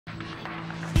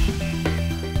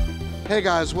Hey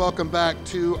guys, welcome back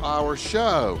to our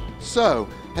show. So,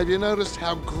 have you noticed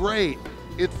how great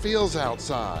it feels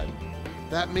outside?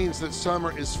 That means that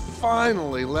summer is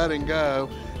finally letting go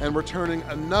and we're turning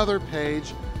another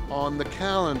page on the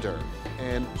calendar.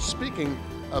 And speaking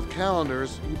of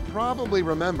calendars, you probably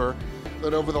remember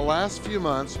that over the last few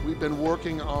months we've been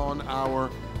working on our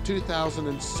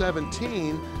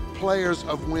 2017 Players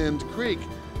of Wind Creek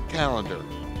calendar.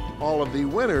 All of the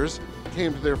winners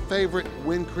came to their favorite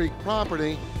Wind Creek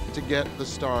property to get the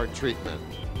star treatment.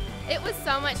 It was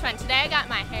so much fun. Today I got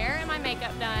my hair and my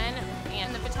makeup done,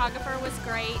 and the photographer was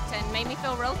great and made me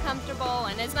feel real comfortable,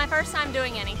 and it's my first time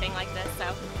doing anything like this,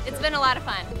 so it's been a lot of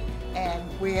fun. And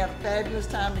we have a fabulous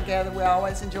time together. We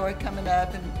always enjoy coming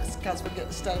up, and because we get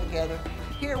to stay together.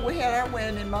 Here we had our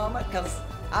winning moment because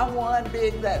I won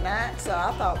big that night, so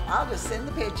I thought I'll just send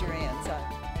the picture in. So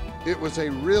it was a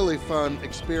really fun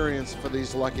experience for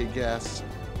these lucky guests,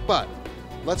 but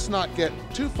let's not get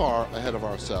too far ahead of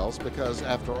ourselves because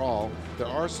after all, there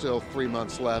are still 3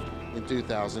 months left in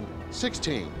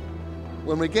 2016.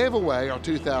 When we gave away our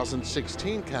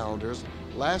 2016 calendars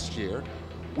last year,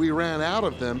 we ran out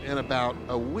of them in about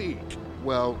a week.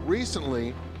 Well,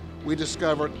 recently we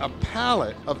discovered a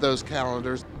pallet of those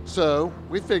calendars, so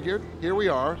we figured, here we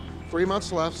are, 3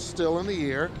 months left still in the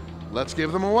year, let's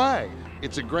give them away.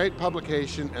 It's a great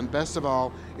publication, and best of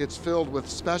all, it's filled with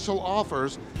special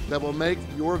offers that will make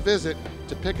your visit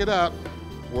to pick it up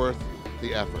worth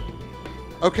the effort.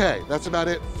 Okay, that's about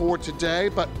it for today,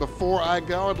 but before I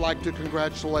go, I'd like to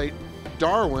congratulate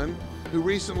Darwin, who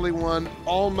recently won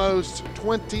almost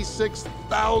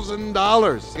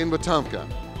 $26,000 in Wetumpka.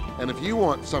 And if you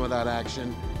want some of that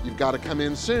action, you've got to come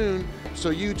in soon so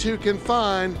you too can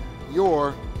find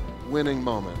your winning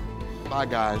moment. Bye,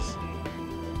 guys.